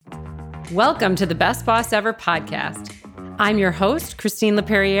Welcome to the Best Boss Ever podcast. I'm your host, Christine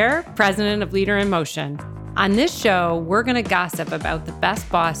LaPerriere, president of Leader in Motion. On this show, we're going to gossip about the best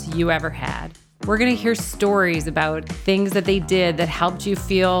boss you ever had. We're going to hear stories about things that they did that helped you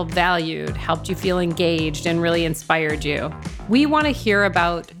feel valued, helped you feel engaged, and really inspired you. We want to hear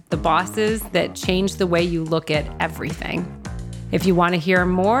about the bosses that changed the way you look at everything. If you want to hear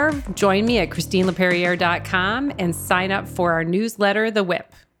more, join me at ChristineLaPerriere.com and sign up for our newsletter, The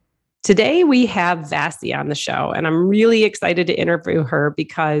Whip. Today, we have Vasie on the show, and I'm really excited to interview her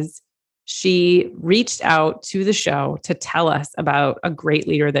because she reached out to the show to tell us about a great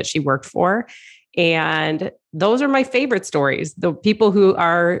leader that she worked for. And those are my favorite stories. The people who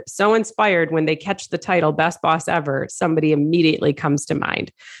are so inspired when they catch the title Best Boss Ever, somebody immediately comes to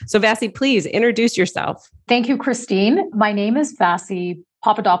mind. So Vasie, please introduce yourself. Thank you, Christine. My name is Vasie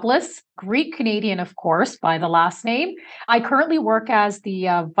Papadopoulos, Greek Canadian, of course, by the last name. I currently work as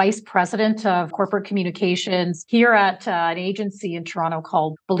the Vice President of Corporate Communications here at an agency in Toronto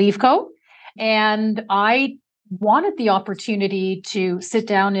called Believe Co. And I wanted the opportunity to sit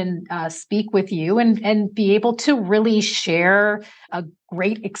down and speak with you and be able to really share a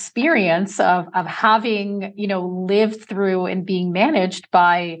great experience of having, lived through and being managed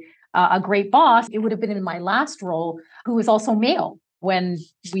by a great boss. It would have been in my last role, who is also male. When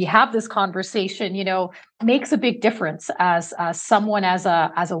we have this conversation, makes a big difference as someone, as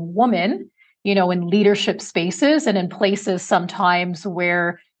a woman, in leadership spaces and in places sometimes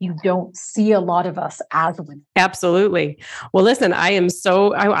where you don't see a lot of us as women. Absolutely. Well, listen,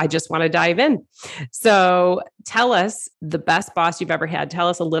 I just want to dive in. So tell us the best boss you've ever had. Tell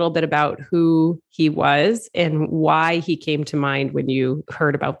us a little bit about who he was and why he came to mind when you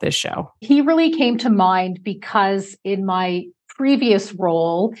heard about this show. He really came to mind because in my previous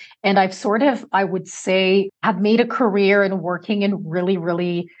role, and I've I would say, have made a career in working in really,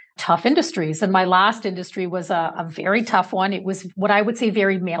 really tough industries. And my last industry was a very tough one. It was what I would say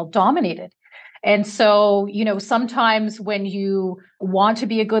very male dominated. And so, sometimes when you want to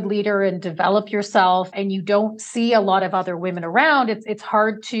be a good leader and develop yourself and you don't see a lot of other women around, it's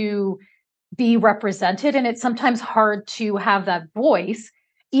hard to be represented. And it's sometimes hard to have that voice,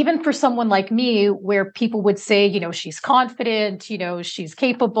 even for someone like me, where people would say, she's confident, she's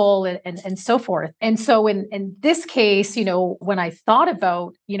capable and so forth. And so in this case, when I thought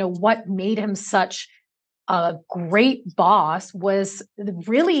about, what made him such a great boss was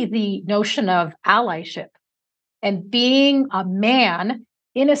really the notion of allyship and being a man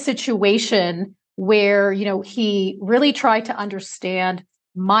in a situation where, he really tried to understand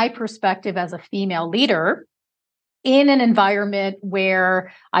my perspective as a female leader in an environment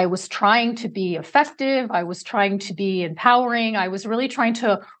where I was trying to be effective, I was trying to be empowering, I was really trying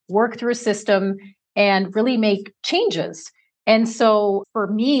to work through a system and really make changes. And so for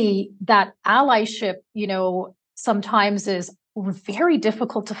me, that allyship, sometimes is very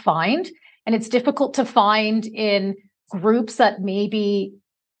difficult to find. And it's difficult to find in groups that maybe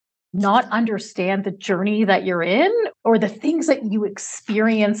not understand the journey that you're in or the things that you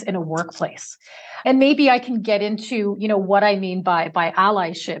experience in a workplace. And maybe I can get into, what I mean by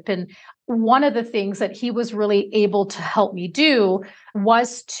allyship. And one of the things that he was really able to help me do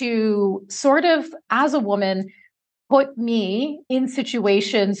was to sort of, as a woman, put me in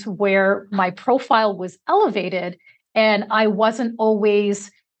situations where my profile was elevated and I wasn't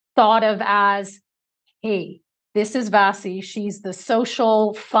always thought of as, hey, this is Vasie. She's the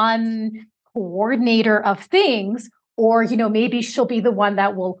social, fun coordinator of things. Or, maybe she'll be the one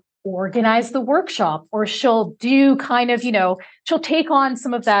that will organize the workshop, or she'll do she'll take on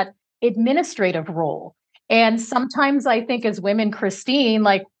some of that administrative role. And sometimes I think as women, Christine,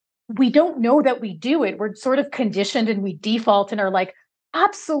 we don't know that we do it. We're sort of conditioned and we default and are like,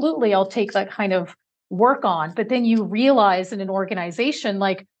 absolutely, I'll take that kind of work on. But then you realize in an organization,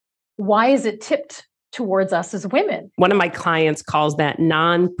 why is it tipped towards us as women? One of my clients calls that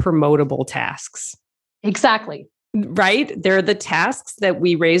non-promotable tasks. Exactly. Right? They're the tasks that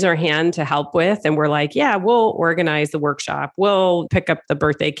we raise our hand to help with. And we're like, yeah, we'll organize the workshop. We'll pick up the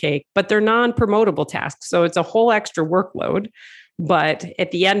birthday cake, but they're non-promotable tasks. So it's a whole extra workload. But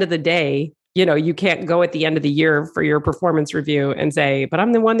at the end of the day, you can't go at the end of the year for your performance review and say, but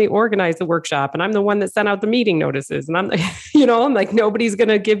I'm the one that organized the workshop and I'm the one that sent out the meeting notices. And I'm like, nobody's going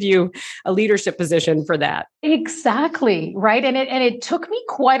to give you a leadership position for that. Exactly. Right. And it took me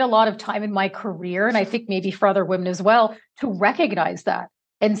quite a lot of time in my career, and I think maybe for other women as well, to recognize that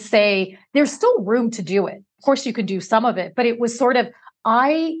and say, there's still room to do it. Of course, you can do some of it, but it was sort of,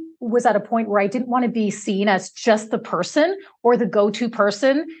 I was at a point where I didn't want to be seen as just the person or the go-to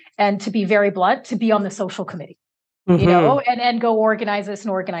person. And to be very blunt, to be on the social committee, and go organize this and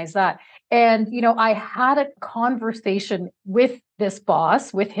organize that. And, I had a conversation with this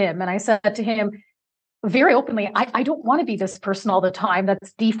boss, with him, and I said to him very openly, I don't want to be this person all the time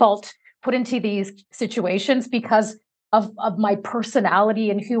that's default put into these situations because of my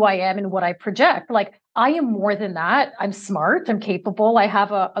personality and who I am and what I project. Like, I am more than that. I'm smart, I'm capable, I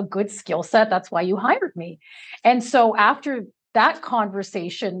have a good skill set. That's why you hired me. And so after that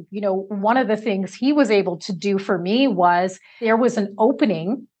conversation, one of the things he was able to do for me was there was an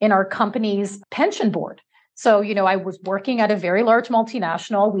opening in our company's pension board. So, I was working at a very large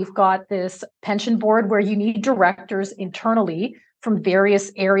multinational. We've got this pension board where you need directors internally from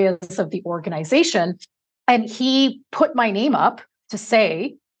various areas of the organization. And he put my name up to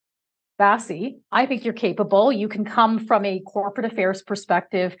say, Vasie, I think you're capable. You can come from a corporate affairs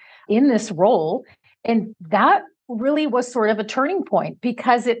perspective in this role. And that really was sort of a turning point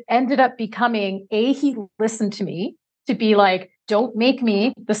because it ended up becoming he listened to me to be like, don't make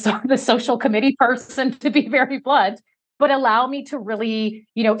me the social committee person, to be very blunt, but allow me to really,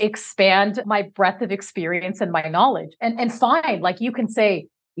 expand my breadth of experience and my knowledge. And fine, like you can say,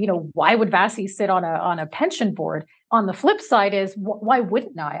 why would Vasie sit on a pension board? On the flip side is, why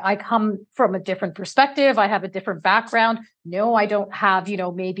wouldn't I? I come from a different perspective. I have a different background. No, I don't have,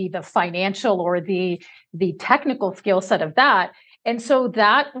 maybe the financial or the technical skill set of that. And so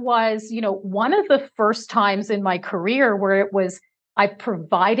that was, one of the first times in my career where it was, I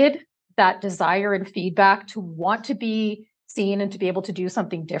provided that desire and feedback to want to be seen and to be able to do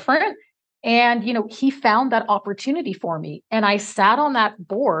something different. And, he found that opportunity for me. And I sat on that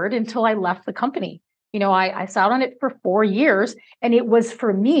board until I left the company. I sat on it for 4 years, and it was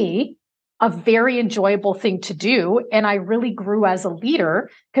for me a very enjoyable thing to do. And I really grew as a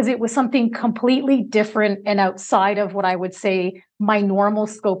leader because it was something completely different and outside of what I would say my normal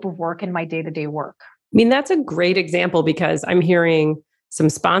scope of work and my day-to-day work. I mean, that's a great example because I'm hearing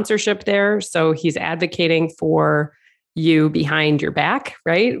some sponsorship there. So he's advocating for you behind your back,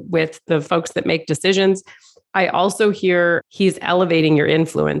 right? With the folks that make decisions. I also hear he's elevating your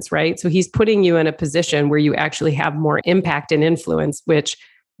influence, right? So he's putting you in a position where you actually have more impact and influence, which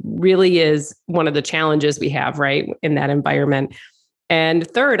really is one of the challenges we have, right, in that environment. And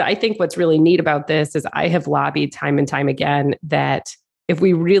third, I think what's really neat about this is I have lobbied time and time again that if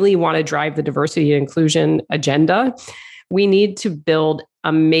we really want to drive the diversity and inclusion agenda, we need to build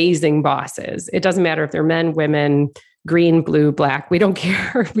amazing bosses. It doesn't matter if they're men, women, green, blue, black, we don't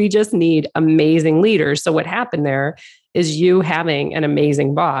care. We just need amazing leaders. So what happened there is you having an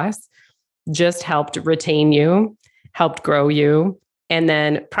amazing boss just helped retain you, helped grow you, and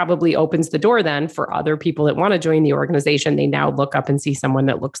then probably opens the door then for other people that want to join the organization. They now look up and see someone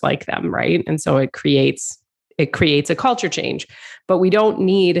that looks like them, right? And so it creates a culture change. But we don't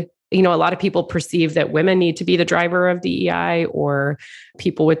need, a lot of people perceive that women need to be the driver of DEI or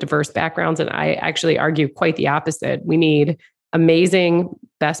people with diverse backgrounds. And I actually argue quite the opposite. We need amazing,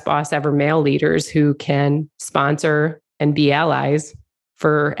 best boss ever male leaders who can sponsor and be allies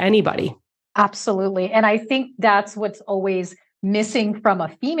for anybody. Absolutely. And I think that's what's always missing from a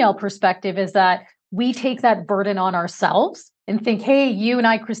female perspective is that we take that burden on ourselves and think, hey, you and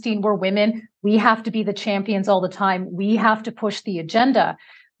I, Christine, we're women. We have to be the champions all the time. We have to push the agenda.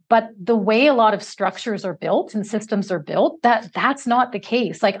 But the way a lot of structures are built and systems are built, that's not the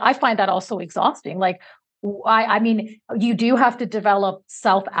case. Like, I find that also exhausting. Like, I mean, you do have to develop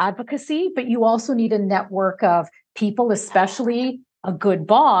self-advocacy, but you also need a network of people, especially a good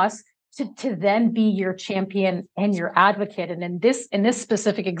boss, to then be your champion and your advocate. And in this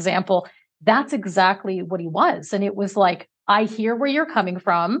specific example, that's exactly what he was. And it was like, I hear where you're coming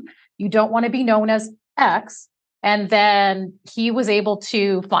from. You don't want to be known as X. And then he was able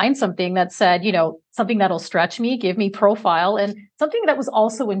to find something that said, something that'll stretch me, give me profile, and something that was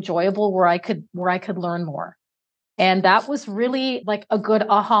also enjoyable where I could learn more. And that was really like a good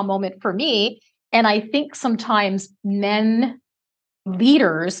aha moment for me. And I think sometimes men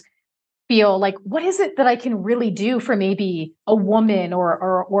leaders feel like, what is it that I can really do for maybe a woman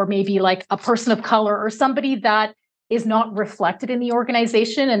or maybe like a person of color or somebody that is not reflected in the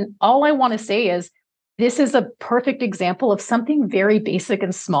organization? And all I want to say is, this is a perfect example of something very basic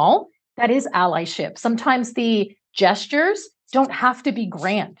and small that is allyship. Sometimes the gestures don't have to be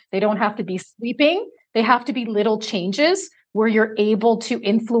grand. They don't have to be sweeping. They have to be little changes where you're able to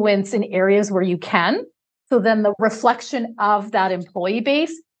influence in areas where you can. So then the reflection of that employee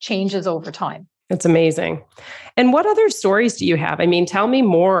base changes over time. It's amazing. And what other stories do you have? I mean, tell me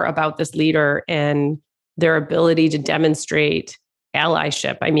more about this leader and their ability to demonstrate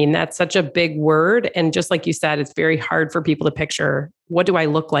allyship. I mean, that's such a big word. And just like you said, it's very hard for people to picture, what do I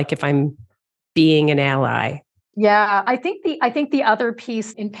look like if I'm being an ally? Yeah, I think the other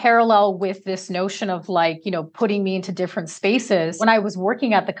piece in parallel with this notion of like, putting me into different spaces, when I was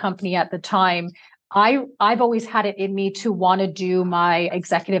working at the company at the time, I've always had it in me to want to do my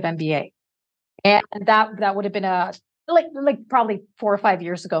executive MBA. And that would have been a like probably 4 or 5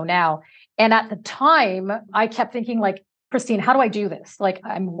 years ago now. And at the time, I kept thinking like, Christine, how do I do this? Like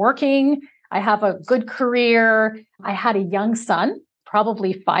I'm working, I have a good career, I had a young son,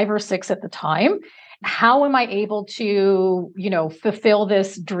 probably 5 or 6 at the time. How am I able to, fulfill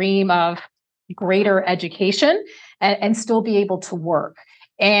this dream of greater education and still be able to work?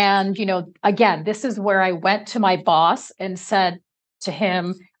 And, again, this is where I went to my boss and said to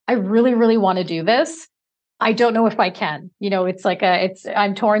him, I really, really want to do this. I don't know if I can.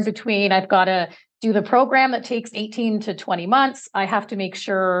 I'm torn between I've got to do the program that takes 18 to 20 months. I have to make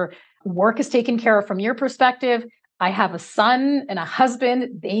sure work is taken care of from your perspective. I have a son and a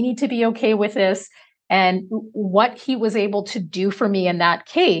husband. They need to be okay with this. And what he was able to do for me in that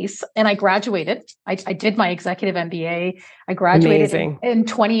case, and I graduated. I did my executive MBA. I graduated in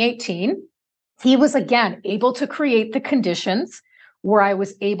 2018. He was again able to create the conditions where I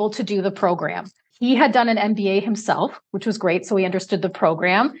was able to do the program. He had done an MBA himself, which was great. So he understood the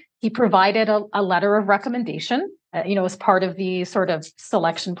program. He provided a letter of recommendation, as part of the sort of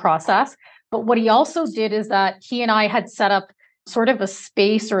selection process. But what he also did is that he and I had set up sort of a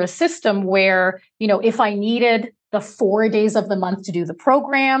space or a system where, if I needed the 4 days of the month to do the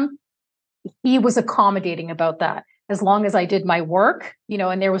program, he was accommodating about that. As long as I did my work,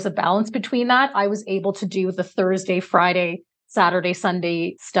 and there was a balance between that, I was able to do the Thursday, Friday, Saturday,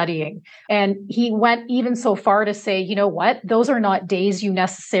 Sunday studying. And he went even so far to say, you know what, those are not days you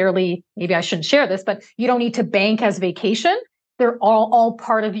necessarily, maybe I shouldn't share this, but you don't need to bank as vacation. They're all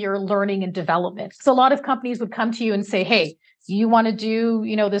part of your learning and development. So a lot of companies would come to you and say, hey, you want to do,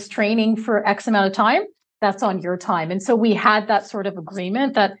 this training for X amount of time? That's on your time. And so we had that sort of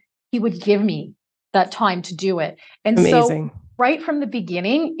agreement that he would give me that time to do it. And Amazing. So right from the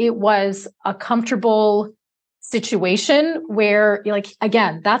beginning, it was a comfortable situation where, like,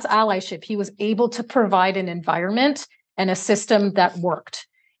 again, that's allyship. He was able to provide an environment and a system that worked.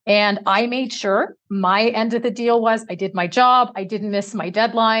 And I made sure my end of the deal was I did my job. I didn't miss my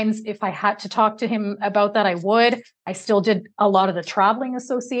deadlines. If I had to talk to him about that, I would. I still did a lot of the traveling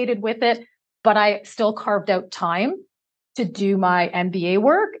associated with it, but I still carved out time to do my MBA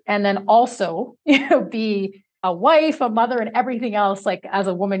work and then also, be a wife, a mother, and everything else, like as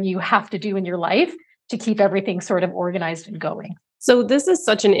a woman, you have to do in your life to keep everything sort of organized and going. So this is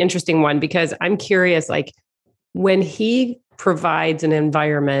such an interesting one because I'm curious, like when he provides an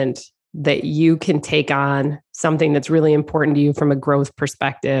environment that you can take on something that's really important to you from a growth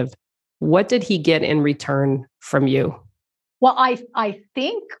perspective, what did he get in return from you? Well, I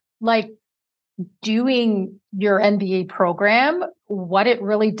think like doing your MBA program, what it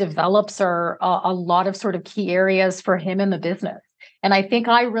really develops are a lot of sort of key areas for him in the business. And I think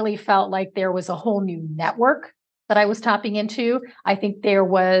I really felt like there was a whole new network that I was tapping into. I think there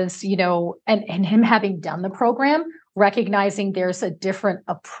was, and him having done the program, recognizing there's a different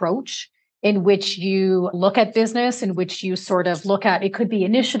approach in which you look at business, in which you sort of look at, it could be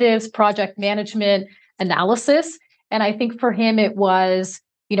initiatives, project management, analysis. And I think for him, it was,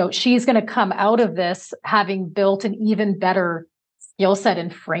 she's going to come out of this having built an even better skill set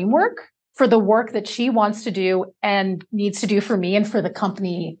and framework for the work that she wants to do and needs to do for me and for the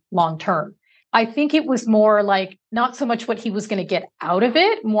company long term. I think it was more like not so much what he was going to get out of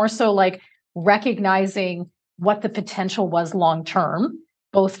it, more so like recognizing what the potential was long term,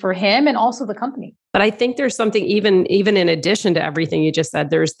 both for him and also the company. But I think there's something even in addition to everything you just said,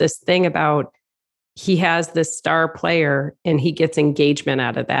 there's this thing about he has this star player and he gets engagement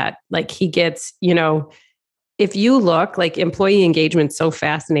out of that. Like he gets, if you look, like employee engagement is so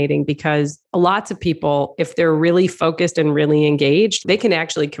fascinating because lots of people, if they're really focused and really engaged, they can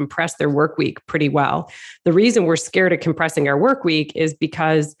actually compress their work week pretty well. The reason we're scared of compressing our work week is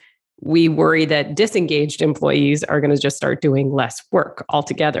because we worry that disengaged employees are going to just start doing less work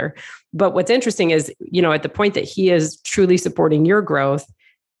altogether. But what's interesting is, at the point that he is truly supporting your growth,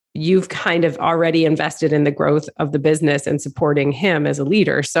 you've kind of already invested in the growth of the business and supporting him as a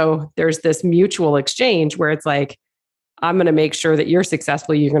leader. So there's this mutual exchange where it's like, I'm going to make sure that you're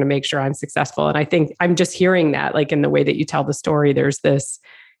successful. You're going to make sure I'm successful. And I think I'm just hearing that, like in the way that you tell the story, there's this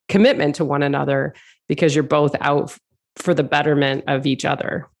commitment to one another because you're both out for the betterment of each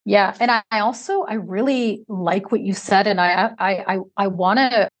other. Yeah. And I really like what you said. And I want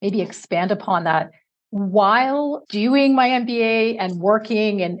to maybe expand upon that. While doing my MBA and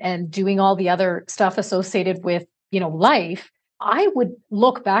working and doing all the other stuff associated with, life, I would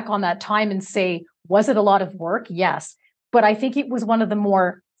look back on that time and say, was it a lot of work? Yes. But I think it was one of the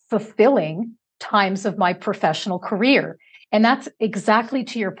more fulfilling times of my professional career. And that's exactly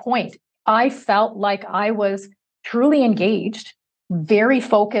to your point. I felt like I was truly engaged, very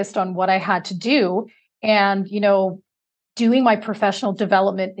focused on what I had to do. And, doing my professional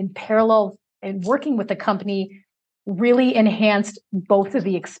development in parallel and working with the company really enhanced both of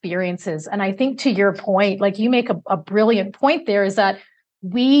the experiences. And I think to your point, like you make a brilliant point there, is that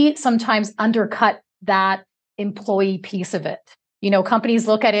we sometimes undercut that employee piece of it. Companies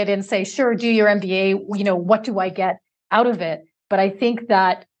look at it and say, sure, do your MBA, what do I get out of it? But I think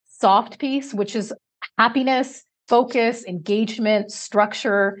that soft piece, which is happiness, focus, engagement,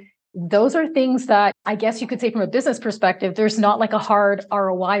 structure, those are things that I guess you could say from a business perspective, there's not like a hard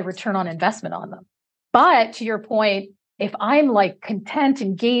ROI, return on investment on them. But to your point, if I'm like content,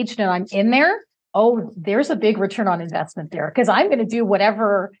 engaged, and I'm in there, oh, there's a big return on investment there because I'm going to do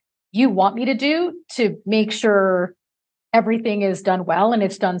whatever you want me to do to make sure everything is done well and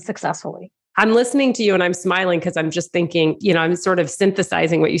it's done successfully. I'm listening to you and I'm smiling because I'm just thinking, I'm sort of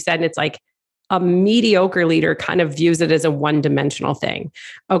synthesizing what you said. And it's like a mediocre leader kind of views it as a one-dimensional thing.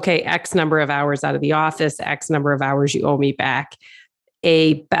 Okay, X number of hours out of the office, X number of hours you owe me back.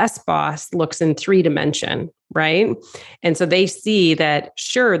 A best boss looks in 3 dimension, right? And so they see that,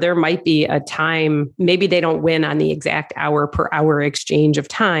 sure, there might be a time, maybe they don't win on the exact hour per hour exchange of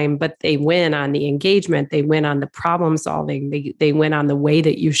time, but they win on the engagement. They win on the problem solving. They win on the way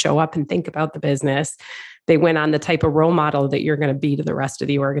that you show up and think about the business. They win on the type of role model that you're going to be to the rest of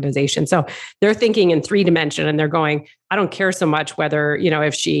the organization. So they're thinking in 3 dimension and they're going, I don't care so much whether,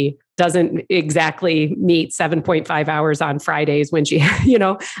 if she doesn't exactly meet 7.5 hours on Fridays when she,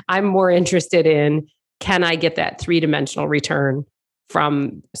 I'm more interested in, can I get that 3 dimensional return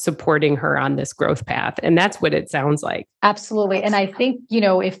from supporting her on this growth path? And that's what it sounds like. Absolutely. And I think,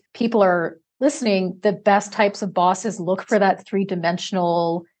 if people are listening, the best types of bosses look for that 3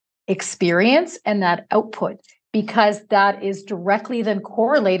 dimensional experience and that output, because that is directly then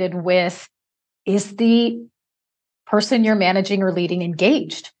correlated with, is the person you're managing or leading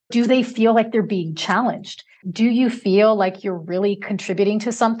engaged? Do they feel like they're being challenged? Do you feel like you're really contributing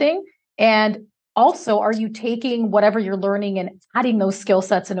to something? And also, are you taking whatever you're learning and adding those skill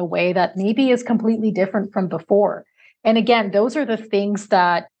sets in a way that maybe is completely different from before? And again, those are the things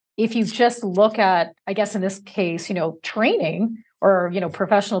that if you just look at, I guess in this case, training or,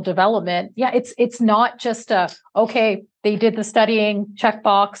 professional development, yeah, it's not just okay, they did the studying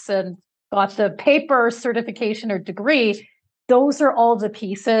checkbox and got the paper certification or degree. Those are all the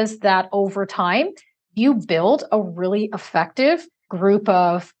pieces that over time you build a really effective group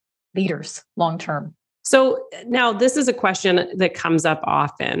of leaders long term. So now this is a question that comes up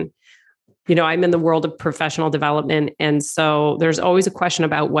often. I'm in the world of professional development. And so there's always a question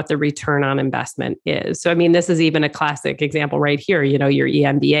about what the return on investment is. So, this is even a classic example right here. Your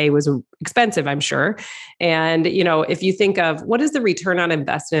EMBA was expensive, I'm sure. And, if you think of what is the return on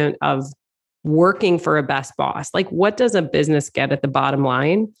investment of working for a best boss, like what does a business get at the bottom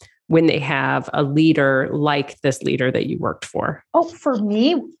line when they have a leader like this leader that you worked for? Oh, for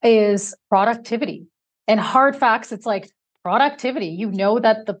me is productivity and hard facts. It's like productivity.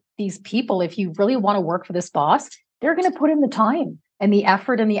 That these people, if you really want to work for this boss, they're going to put in the time and the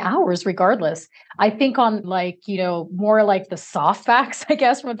effort and the hours regardless. I think on more like the soft facts, I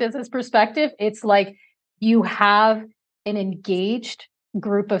guess, from a business perspective, it's like you have an engaged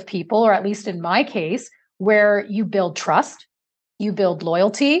group of people, or at least in my case, where you build trust, you build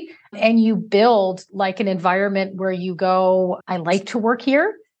loyalty, and you build like an environment where you go, I like to work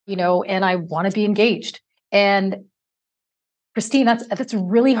here, and I want to be engaged. And Christine, that's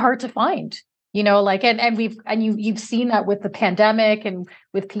really hard to find, and you've seen that with the pandemic and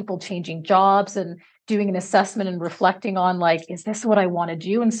with people changing jobs and doing an assessment and reflecting on like, is this what I want to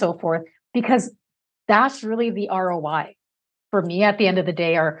do and so forth? Because that's really the ROI for me at the end of the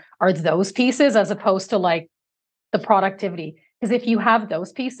day are those pieces as opposed to like the productivity. Because if you have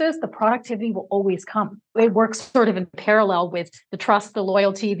those pieces, the productivity will always come. It works sort of in parallel with the trust, the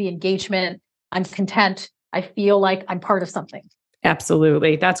loyalty, the engagement. I'm content. I feel like I'm part of something.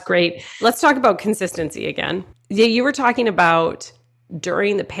 Absolutely. That's great. Let's talk about consistency again. Yeah, you were talking about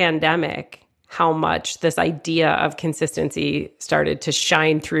during the pandemic, how much this idea of consistency started to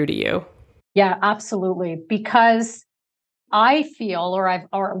shine through to you. Yeah, absolutely. Because I feel,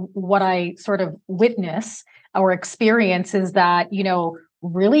 or what I sort of witness or experience is that,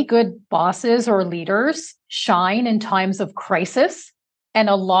 really good bosses or leaders shine in times of crisis and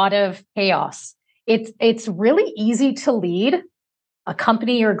a lot of chaos. It's really easy to lead a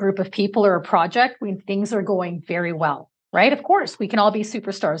company or a group of people or a project when things are going very well. right? Of course, we can all be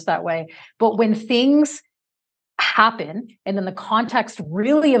superstars that way. But when things happen, and then the context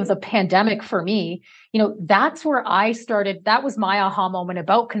really of the pandemic for me, that's where I started. That was my aha moment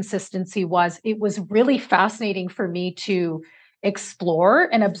about consistency. It was really fascinating for me to explore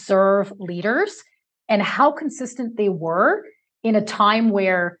and observe leaders and how consistent they were in a time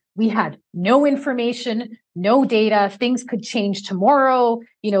where we had no information, no data, things could change tomorrow.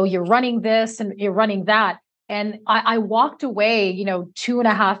 You're running this and you're running that. And I walked away,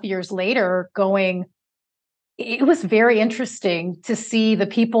 2.5 years later going, it was very interesting to see the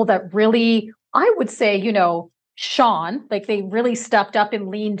people that really, I would say, shone, like they really stepped up and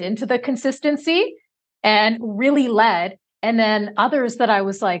leaned into the consistency and really led. And then others that I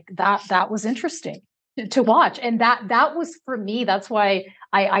was like, that was interesting to watch. And that was for me, that's why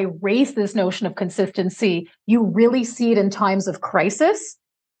I raised this notion of consistency. You really see it in times of crisis.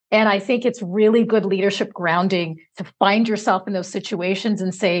 And I think it's really good leadership grounding to find yourself in those situations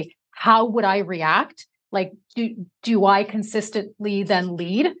and say, how would I react? Like, do I consistently then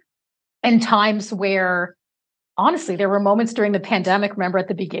lead in times where, honestly, there were moments during the pandemic, remember at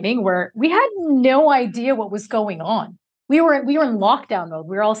the beginning, where we had no idea what was going on. We were in lockdown mode.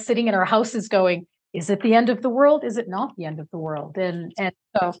 We were all sitting in our houses going, is it the end of the world? Is it not the end of the world? And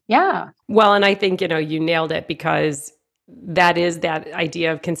so, yeah. Well, and I think, you nailed it, because that is that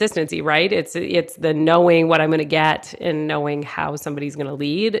idea of consistency, right? It's the knowing what I'm going to get and knowing how somebody's going to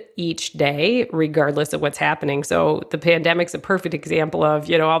lead each day, regardless of what's happening. So the pandemic's a perfect example of,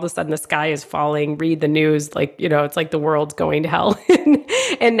 all of a sudden the sky is falling, read the news, like, it's like the world's going to hell.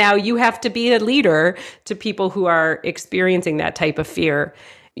 And now you have to be a leader to people who are experiencing that type of fear,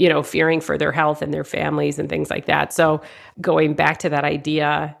 fearing for their health and their families and things like that. So going back to that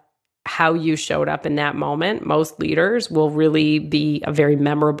idea, how you showed up in that moment, most leaders will really be a very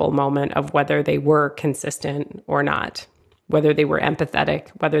memorable moment of whether they were consistent or not, whether they were empathetic,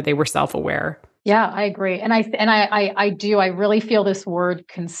 whether they were self-aware. Yeah, I agree. And I really feel this word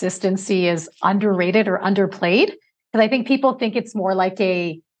consistency is underrated or underplayed, because I think people think it's more like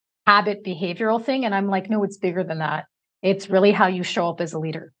a habit behavioral thing. And I'm like, no, it's bigger than that. It's really how you show up as a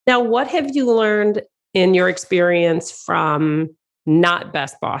leader. Now, what have you learned in your experience from not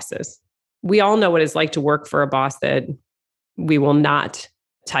best bosses? We all know what it's like to work for a boss that we will not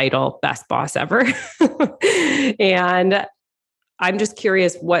title best boss ever. And I'm just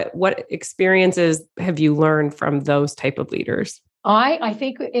curious, what experiences have you learned from those type of leaders? I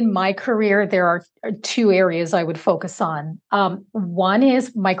think in my career, there are two areas I would focus on. One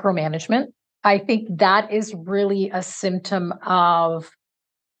is micromanagement. I think that is really a symptom of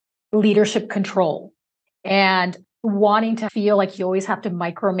leadership control and wanting to feel like you always have to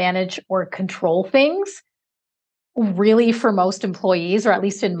micromanage or control things. Really, for most employees, or at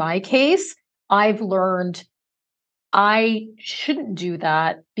least in my case, I've learned I shouldn't do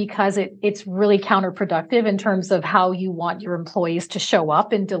that, because it's really counterproductive in terms of how you want your employees to show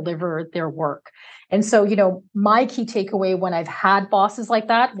up and deliver their work. And so, my key takeaway when I've had bosses like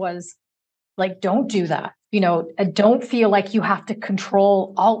that was like, don't do that. Don't feel like you have to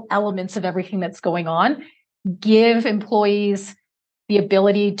control all elements of everything that's going on. Give employees the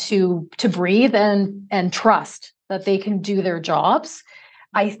ability to breathe and trust that they can do their jobs.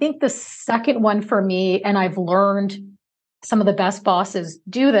 I think the second one for me, and I've learned some of the best bosses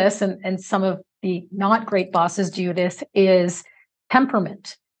do this, and some of the not great bosses do this, is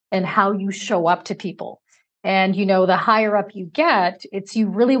temperament and how you show up to people. And, the higher up you get, you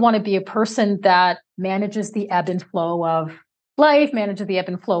really want to be a person that manages the ebb and flow of life, manages the ebb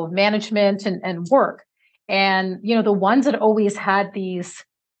and flow of management and work. And, the ones that always had these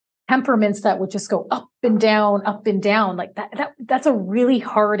temperaments that would just go up and down, like that's a really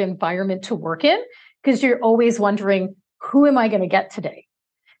hard environment to work in, because you're always wondering, who am I going to get today?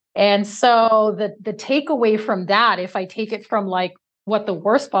 And so the takeaway from that, if I take it from like what the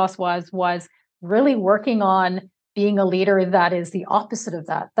worst boss was really working on being a leader that is the opposite of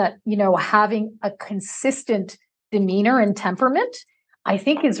that, having a consistent demeanor and temperament, I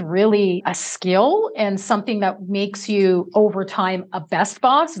think is really a skill and something that makes you over time a best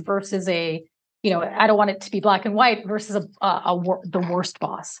boss versus I don't want it to be black and white, versus the worst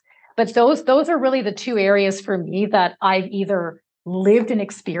boss. But those are really the two areas for me that I've either lived and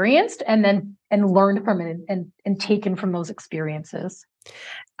experienced and learned from it and taken from those experiences.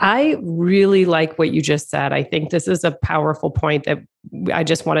 I really like what you just said. I think this is a powerful point that I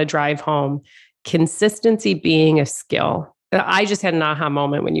just want to drive home. Consistency being a skill. I just had an aha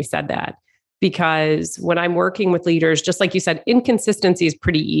moment when you said that, because when I'm working with leaders, just like you said, inconsistency is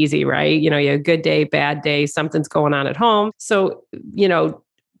pretty easy, right? You have a good day, bad day, something's going on at home. So,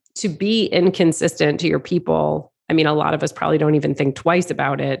 to be inconsistent to your people, I mean, a lot of us probably don't even think twice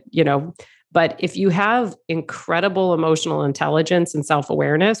about it, but if you have incredible emotional intelligence and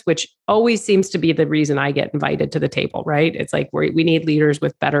self-awareness, which always seems to be the reason I get invited to the table, right? It's like we need leaders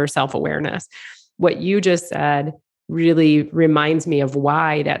with better self-awareness. What you just said really reminds me of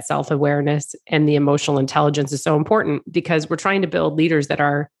why that self-awareness and the emotional intelligence is so important, because we're trying to build leaders that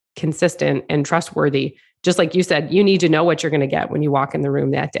are consistent and trustworthy. Just like you said, you need to know what you're going to get when you walk in the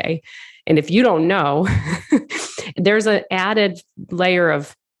room that day. And if you don't know, there's an added layer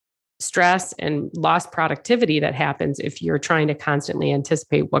of stress and lost productivity that happens if you're trying to constantly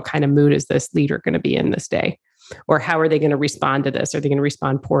anticipate what kind of mood is this leader going to be in this day, or how are they going to respond to this? Are they going to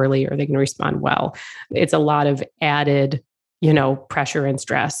respond poorly? Or are they going to respond well? It's a lot of added, pressure and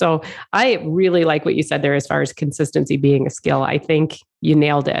stress. So I really like what you said there as far as consistency being a skill. I think you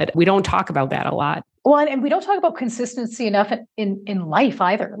nailed it. We don't talk about that a lot. Well, and we don't talk about consistency enough in life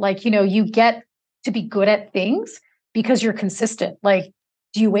either. Like, you get to be good at things because you're consistent. Like,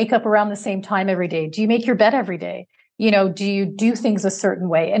 do you wake up around the same time every day? Do you make your bed every day? Do you do things a certain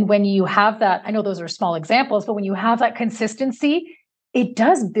way? And when you have that, I know those are small examples, but when you have that consistency, it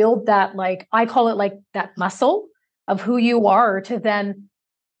does build that, like, I call it like that muscle of who you are, to then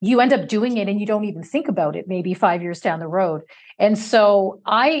you end up doing it and you don't even think about it maybe 5 years down the road. And so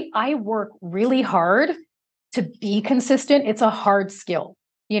I work really hard to be consistent. It's a hard skill,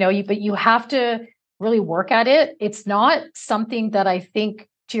 but you have to really work at it. It's not something that I think,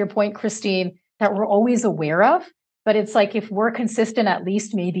 to your point, Christine, that we're always aware of, but it's like, if we're consistent, at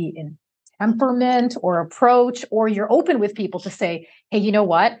least maybe in temperament or approach, or you're open with people to say, hey, you know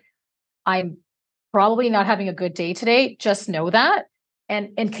what? I'm probably not having a good day today. Just know that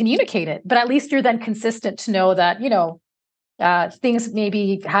and communicate it. But at least you're then consistent to know that, things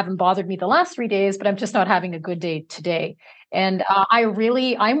maybe haven't bothered me the last 3 days, but I'm just not having a good day today. And I'm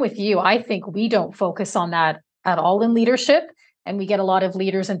with you. I think we don't focus on that at all in leadership. And we get a lot of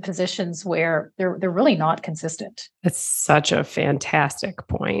leaders in positions where they're really not consistent. That's such a fantastic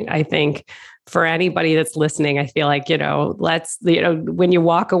point. I think for anybody that's listening, I feel like, when you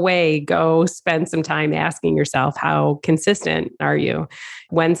walk away, go spend some time asking yourself, how consistent are you?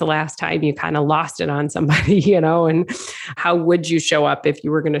 When's the last time you kind of lost it on somebody, and how would you show up if you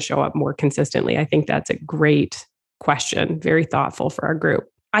were going to show up more consistently? I think that's a great question. Very thoughtful for our group.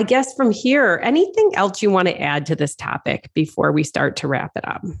 I guess from here, anything else you want to add to this topic before we start to wrap it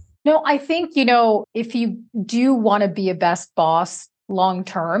up? No, I think, if you do want to be a best boss long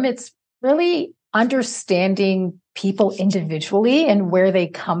term, it's really understanding people individually and where they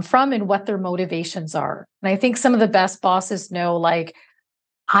come from and what their motivations are. And I think some of the best bosses know, like,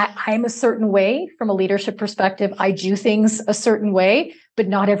 I'm a certain way from a leadership perspective. I do things a certain way, but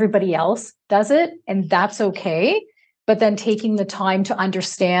not everybody else does it. And that's okay. But then taking the time to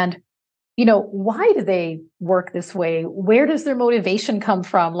understand, why do they work this way? Where does their motivation come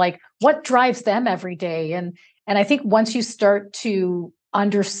from? Like, what drives them every day? And I think once you start to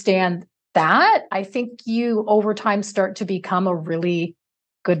understand that, I think you over time start to become a really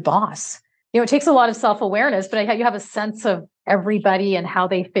good boss. It takes a lot of self-awareness, but you have a sense of everybody and how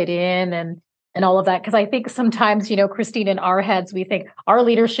they fit in and all of that. Because I think sometimes, Christine, in our heads, we think our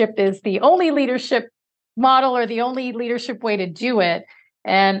leadership is the only leadership model or the only leadership way to do it.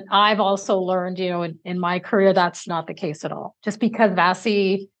 And I've also learned, in my career, that's not the case at all. Just because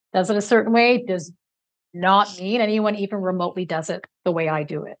Vasie does it a certain way does not mean anyone even remotely does it the way I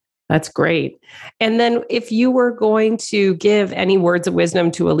do it. That's great. And then if you were going to give any words of wisdom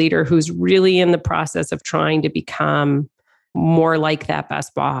to a leader who's really in the process of trying to become more like that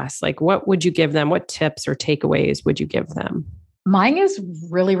best boss, like, what would you give them? What tips or takeaways would you give them? Mine is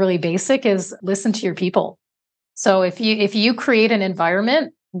really, really basic, is listen to your people. So if you create an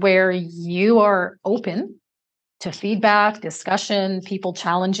environment where you are open to feedback, discussion, people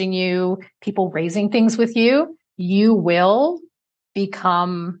challenging you, people raising things with you, you will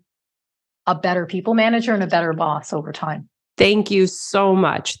become a better people manager and a better boss over time. Thank you so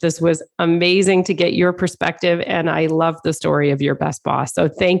much. This was amazing to get your perspective, and I love the story of your best boss. So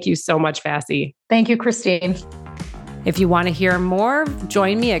thank you so much, Vasie. Thank you, Christine. If you want to hear more,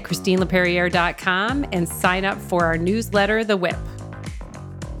 join me at christineleperiere.com and sign up for our newsletter, The Whip.